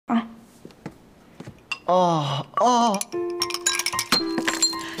哦哦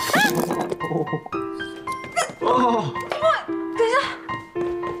哦！等一下，你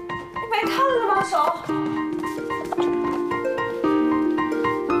没烫着吧手？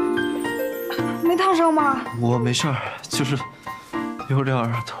没烫伤吗？我没事儿，就是有点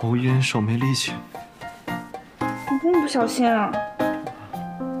头晕，手没力气。你这么不小心啊？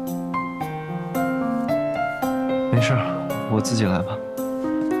没事儿，我自己来吧。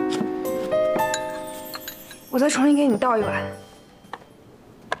我再重新给你倒一碗。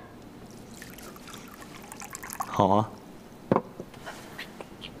好啊。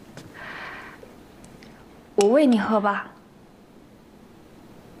我喂你喝吧。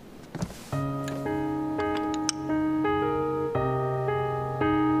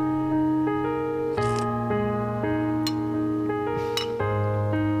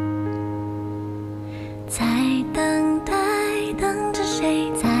在等待，等着谁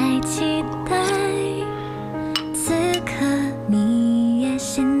在期待？此刻你也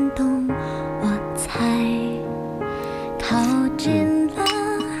心动，我猜。靠近了，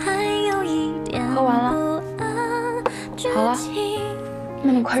还有一点喝完了。好了，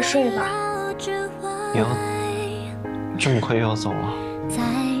那你快睡吧。你要这么快又要走了？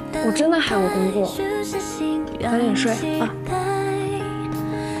我真的还有工作，早点睡啊。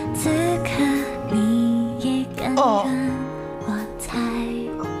哦。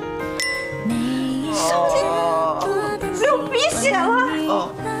小姐，流鼻血了。哦。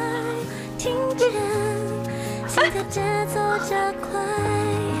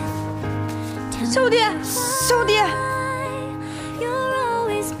小弟，小弟。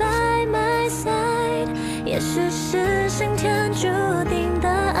也许是上天注定的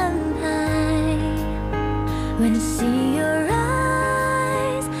安排。When I see your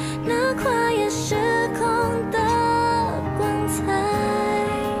eyes， 那跨越时空的光彩。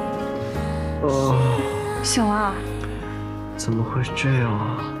醒了？怎么会这样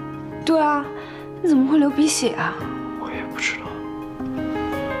啊？对啊，你怎么会流鼻血啊？我也不知道。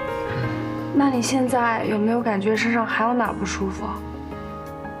那你现在有没有感觉身上还有哪不舒服？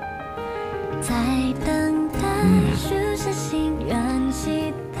在等待，许下心愿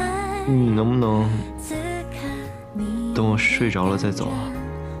期待。你能不能等我睡着了再走啊？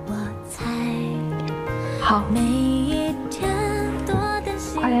好，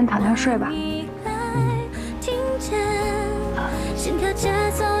快点躺下睡吧。心跳节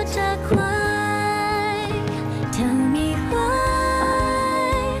奏加快。